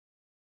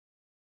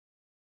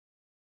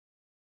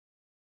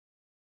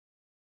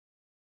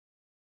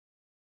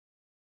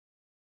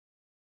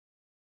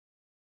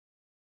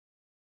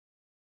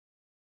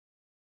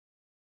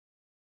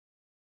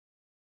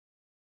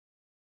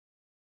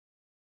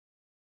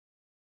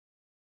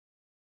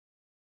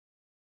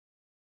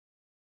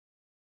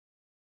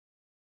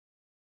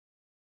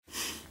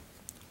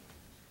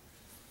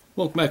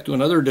Welcome back to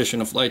another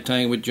edition of Fly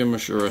Tying with Jim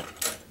Misiura.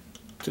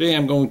 Today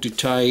I'm going to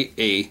tie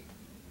a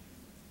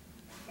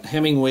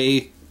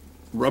Hemingway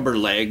rubber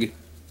leg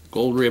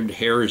gold ribbed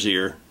hare's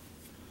ear.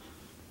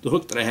 The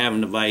hook that I have in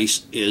the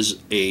vise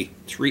is a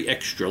 3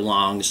 extra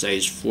long,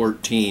 size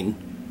 14.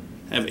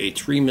 I have a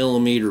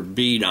 3mm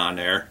bead on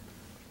there.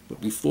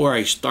 But before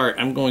I start,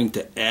 I'm going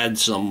to add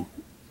some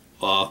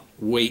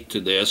weight to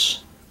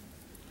this.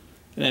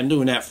 And I'm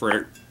doing that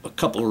for a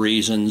couple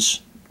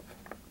reasons.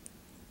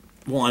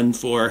 One,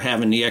 for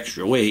having the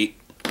extra weight,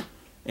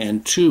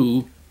 and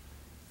two,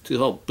 to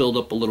help build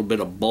up a little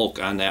bit of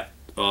bulk on that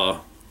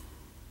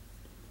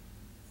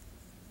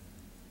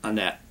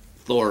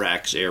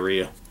thorax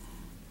area.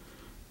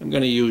 I'm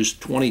going to use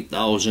 20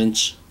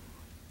 thousandths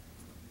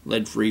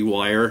lead-free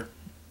wire.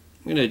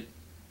 I'm going to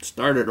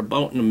start it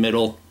about in the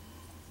middle.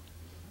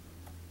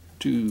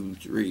 2,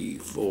 3,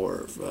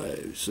 4,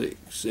 5, 6,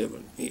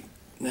 7, 8,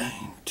 9,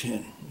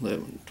 10,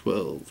 11,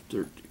 12,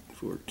 13,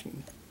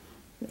 14.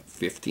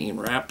 15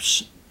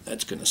 wraps.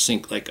 That's going to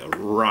sink like a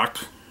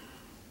rock.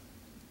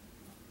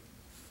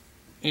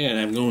 And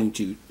I'm going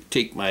to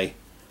take my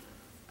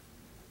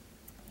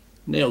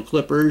nail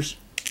clippers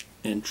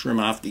and trim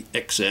off the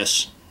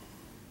excess.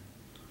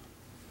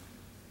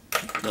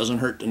 Doesn't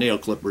hurt the nail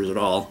clippers at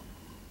all.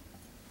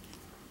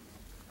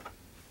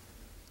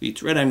 The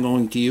thread I'm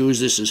going to use,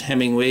 this is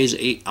Hemingway's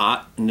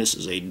 8/0, and this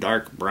is a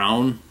dark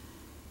brown.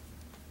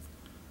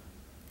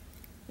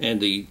 And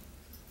the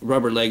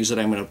rubber legs that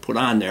I'm going to put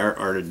on there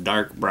are the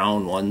dark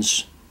brown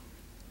ones.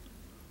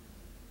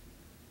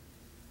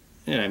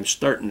 And I'm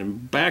starting the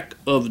back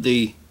of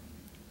the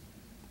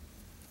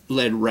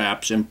lead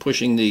wraps and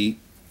pushing the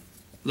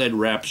lead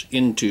wraps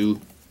into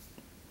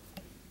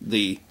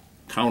the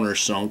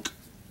countersink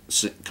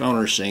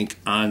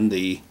on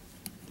the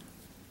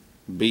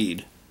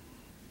bead.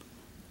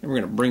 And we're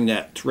going to bring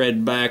that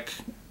thread back.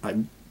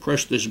 I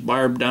pressed this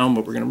barb down,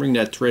 but we're going to bring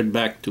that thread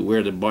back to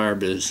where the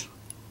barb is.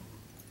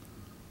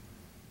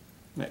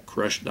 That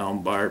crushed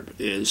down barb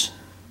is.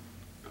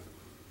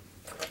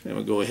 And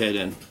we'll go ahead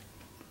and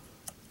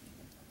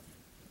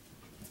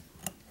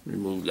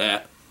remove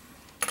that.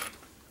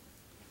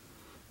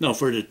 Now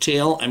for the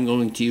tail, I'm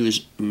going to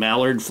use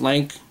mallard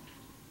flank,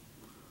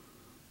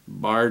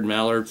 barred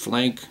mallard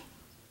flank.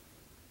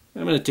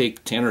 I'm going to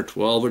take 10 or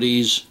 12 of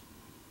these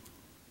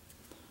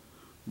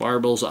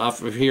barbels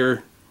off of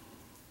here.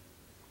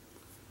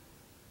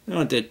 I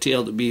want that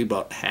tail to be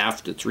about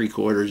 1/2 to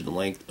 3/4 the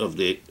length of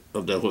the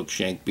hook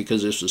shank,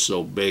 because this is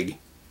so big.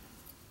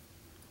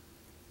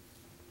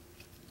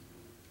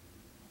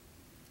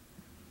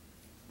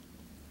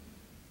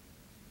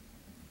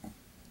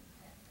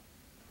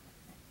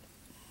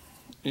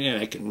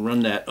 And I can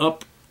run that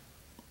up.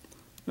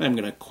 I'm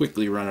going to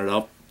quickly run it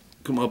up,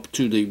 come up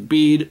to the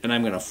bead, and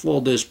I'm going to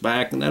fold this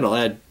back, and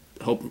that'll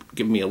help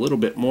give me a little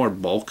bit more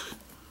bulk.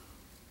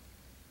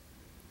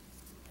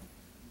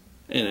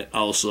 And it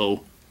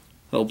also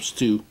helps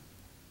to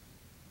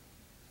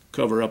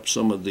cover up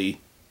some of the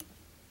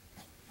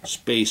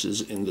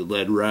spaces in the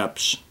lead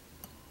wraps.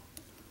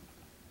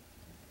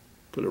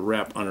 Put a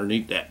wrap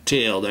underneath that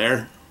tail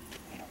there.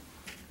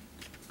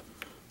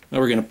 Now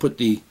we're going to put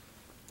the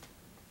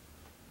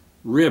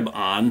rib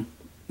on.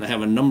 I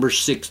have a number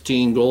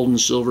 16 gold and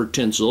silver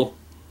tinsel,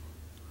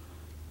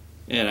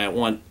 and I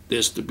want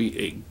this to be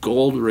a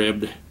gold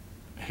ribbed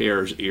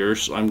hare's ear,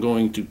 so I'm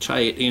going to tie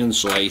it in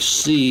so I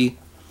see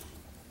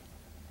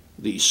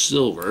the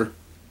silver,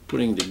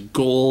 putting the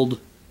gold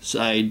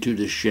side to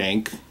the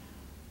shank.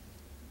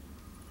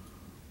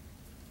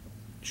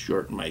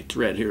 Shorten my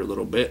thread here a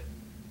little bit.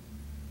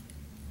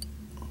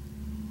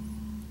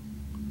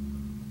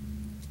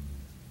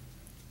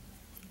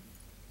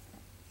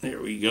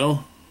 There we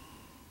go.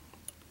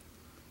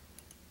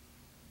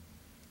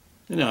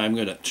 And now I'm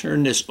going to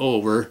turn this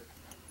over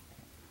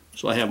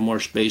so I have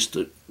more space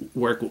to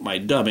work with my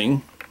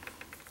dubbing.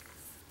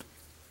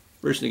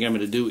 First thing I'm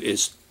going to do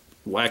is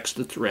wax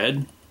the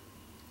thread.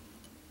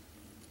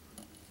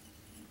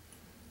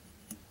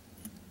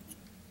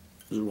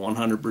 This is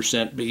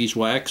 100%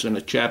 beeswax in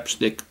a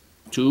chapstick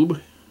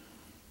tube.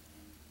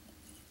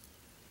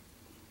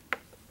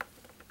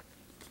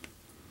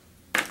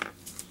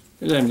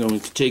 And I'm going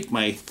to take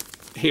my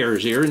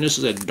hare's ear, and this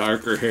is a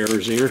darker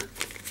hare's ear,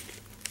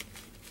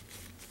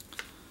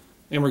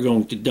 and we're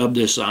going to dub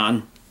this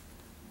on.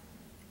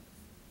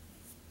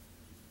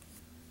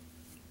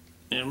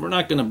 And we're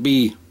not going to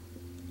be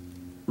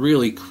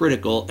really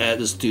critical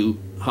as to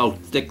how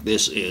thick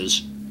this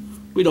is.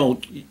 We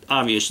don't,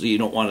 obviously you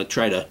don't want to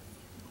try to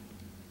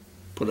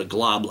put a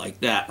glob like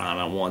that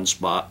on one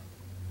spot.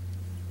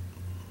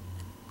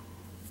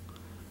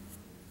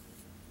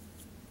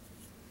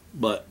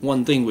 But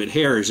one thing with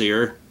hare's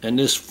ear, and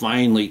this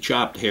finely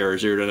chopped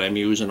hare's ear that I'm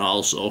using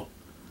also,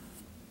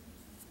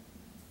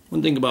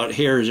 one thing about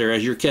hare's ear,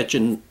 as you're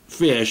catching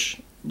fish,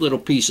 little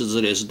pieces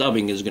of this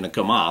dubbing is going to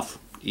come off,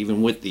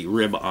 even with the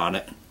rib on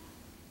it. I'm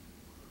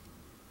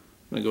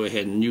going to go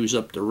ahead and use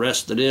up the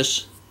rest of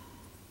this.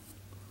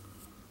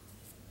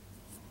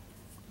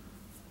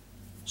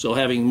 So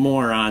having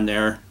more on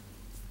there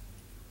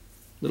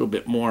little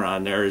bit more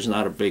on there is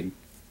not a big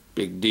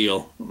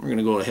deal. We're going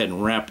to go ahead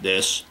and wrap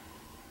this.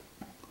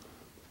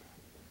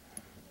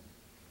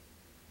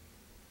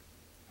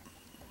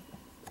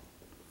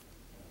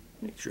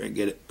 Make sure I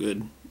get it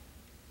good.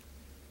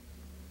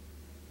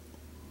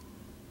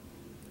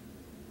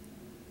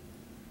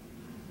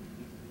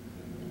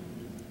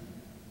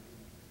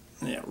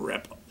 Yeah,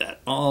 wrap up that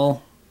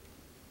all.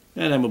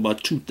 And I'm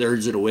about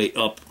 2/3 of the way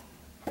up.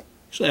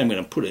 So I'm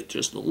going to put it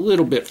just a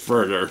little bit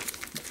further.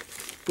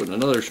 Put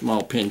another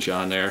small pinch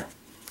on there.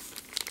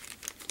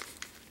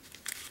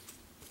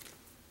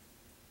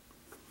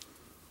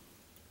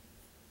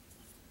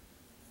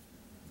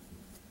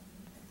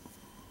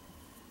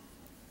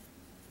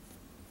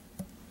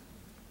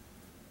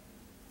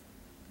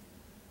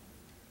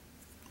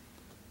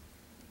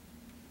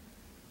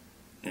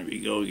 There we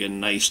go, get a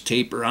nice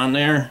taper on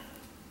there.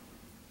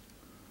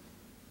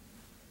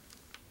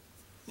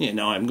 And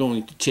now I'm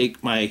going to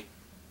take my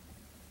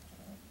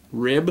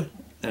rib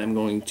and I'm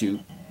going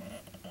to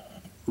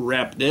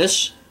wrap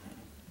this.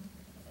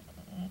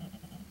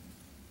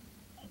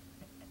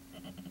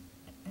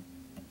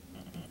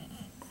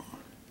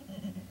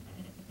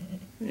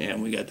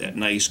 And we got that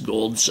nice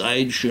gold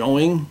side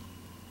showing.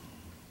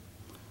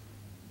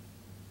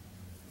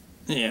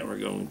 And we're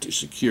going to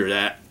secure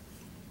that.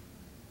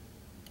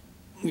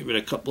 Give it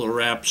a couple of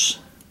wraps.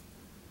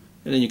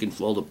 And then you can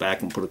fold it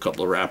back and put a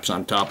couple of wraps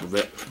on top of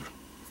it.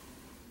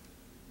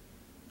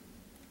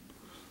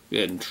 Go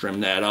ahead and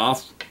trim that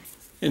off.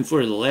 And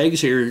for the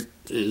legs, here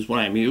is what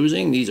I'm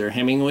using. These are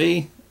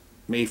Hemingway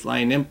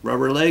Mayfly Nymph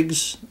rubber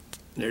legs.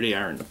 There they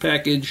are in the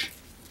package.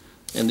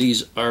 And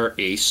these are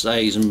a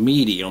size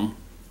medium.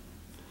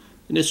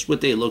 And this is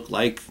what they look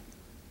like.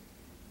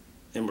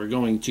 And we're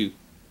going to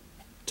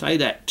tie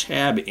that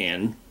tab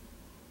in.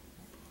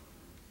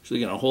 So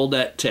you're going to hold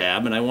that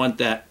tab, and I want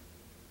that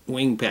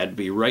wing pad to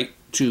be right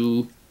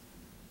to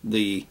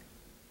the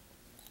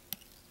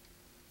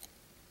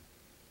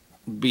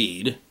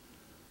bead.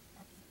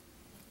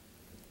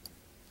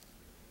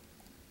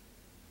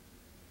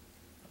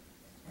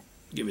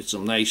 Give it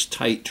some nice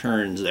tight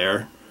turns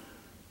there.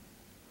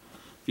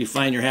 If you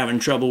find you're having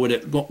trouble with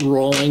it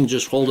rolling,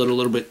 just hold it a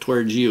little bit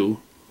towards you.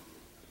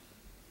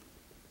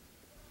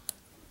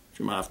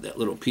 Trim off that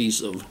little piece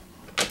of.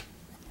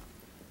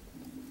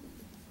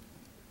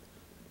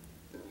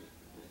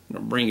 I'm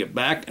going to bring it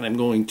back, and I'm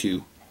going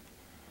to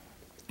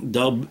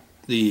dub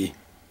the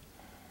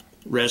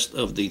rest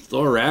of the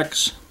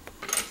thorax.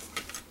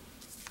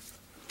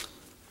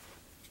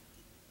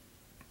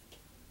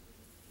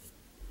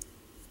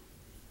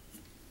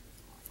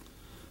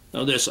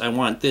 Now this, I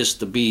want this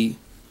to be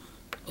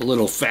a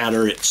little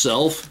fatter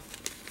itself.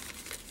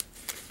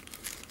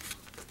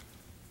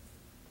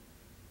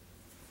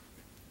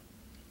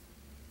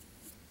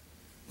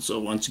 So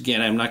once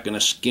again, I'm not going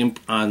to skimp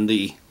on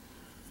the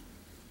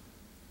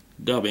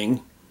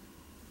dubbing,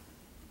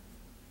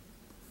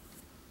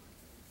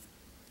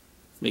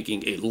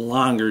 making a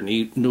longer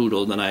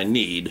noodle than I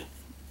need.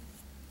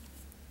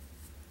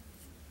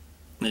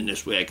 And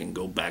this way I can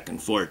go back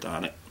and forth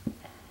on it.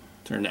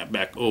 Turn that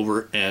back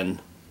over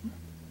and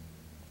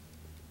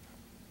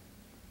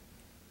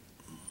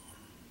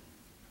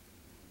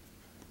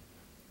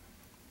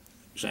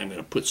so I'm going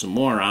to put some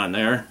more on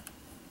there.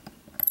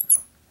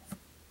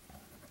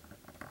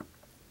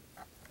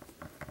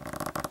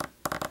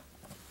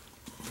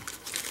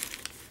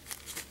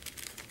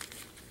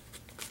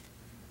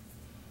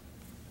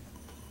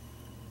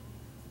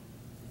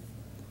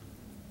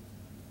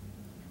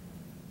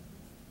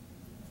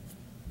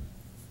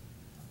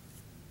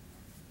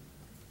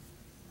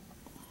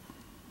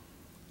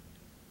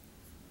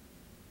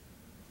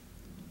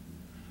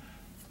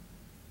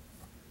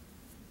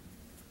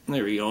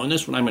 There we go, and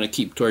this one I'm going to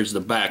keep towards the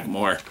back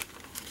more.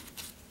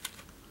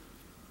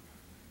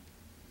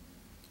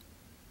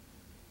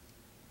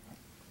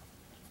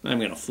 I'm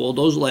going to fold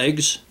those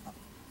legs,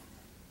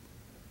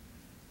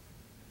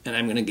 and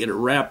I'm going to get a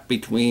wrap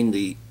between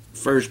the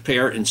first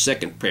pair and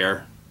second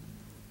pair.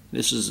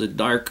 This is a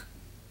dark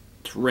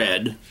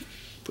thread.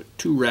 Put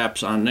 2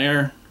 wraps on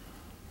there.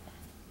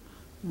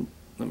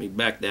 Let me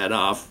back that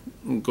off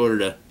and go to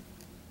the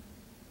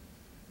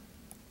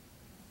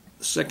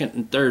second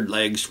and third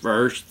legs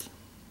first.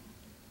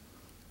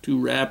 2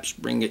 wraps,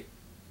 bring it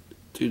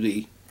to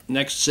the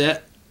next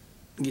set,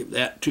 give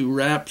that 2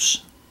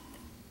 wraps,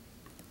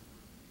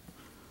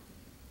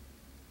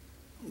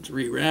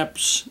 3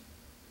 wraps,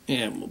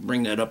 and we'll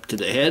bring that up to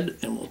the head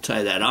and we'll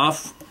tie that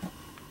off.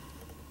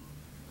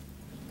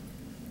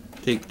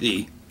 Take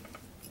the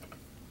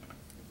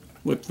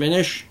whip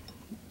finish,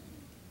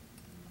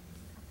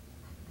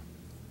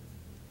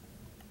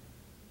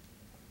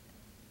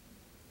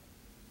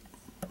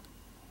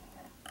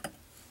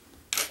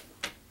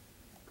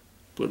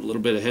 put a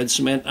little bit of head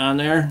cement on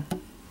there.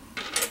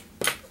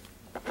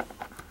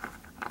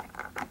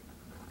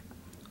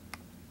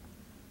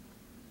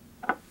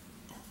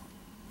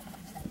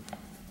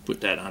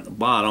 Put that on the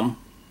bottom.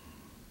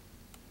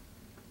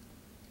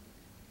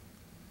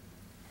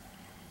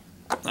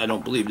 I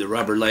don't believe the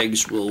rubber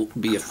legs will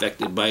be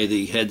affected by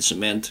the head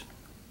cement.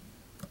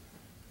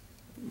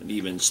 But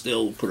even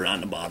still, put it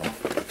on the bottom.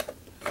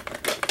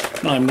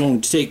 Now I'm going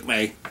to take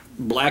my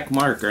black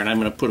marker and I'm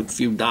going to put a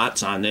few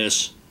dots on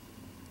this.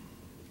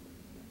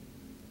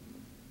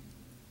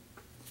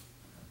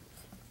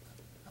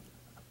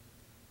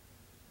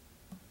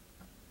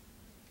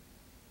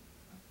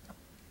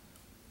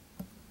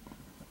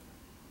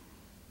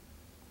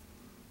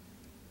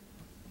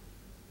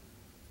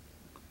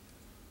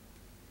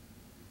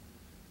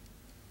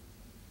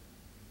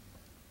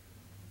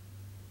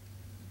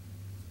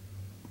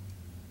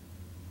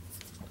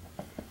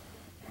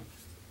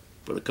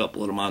 Put a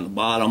couple of them on the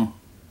bottom.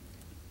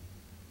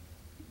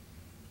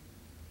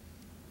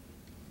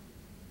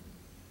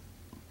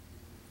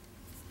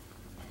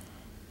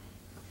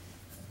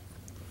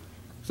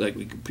 Looks like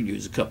we could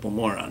use a couple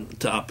more on the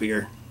top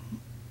here.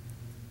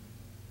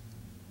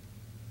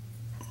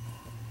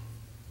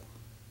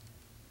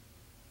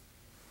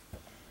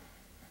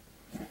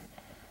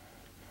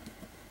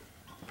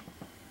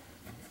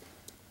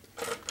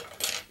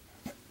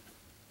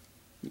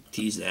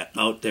 Tease that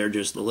out there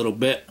just a little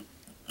bit.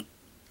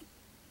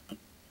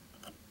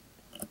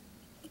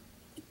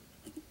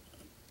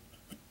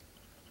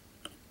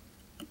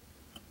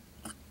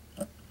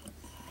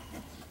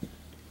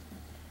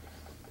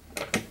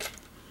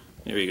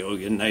 There you go,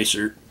 get a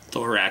nicer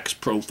thorax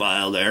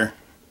profile there.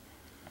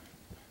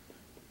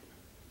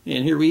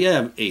 And here we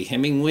have a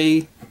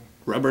Hemingway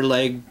rubber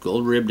leg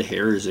gold ribbed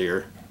hare's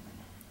ear.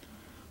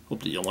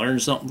 Hope that you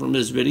learned something from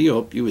this video.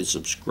 Hope you would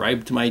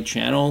subscribe to my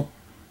channel.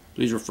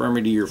 Please refer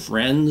me to your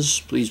friends.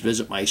 Please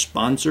visit my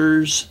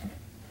sponsors.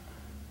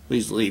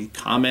 Please leave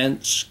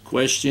comments,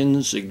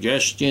 questions,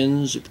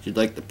 suggestions. If you'd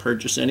like to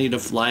purchase any of the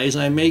flies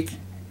I make,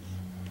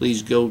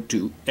 please go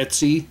to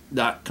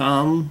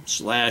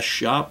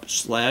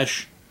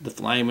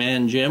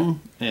etsy.com/shop/theflymanjim,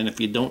 and if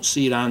you don't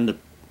see it on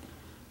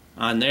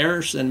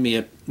there, send me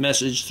a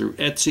message through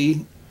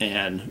Etsy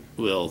and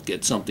we'll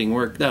get something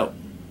worked out.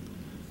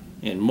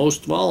 And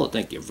most of all,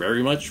 thank you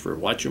very much for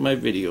watching my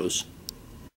videos.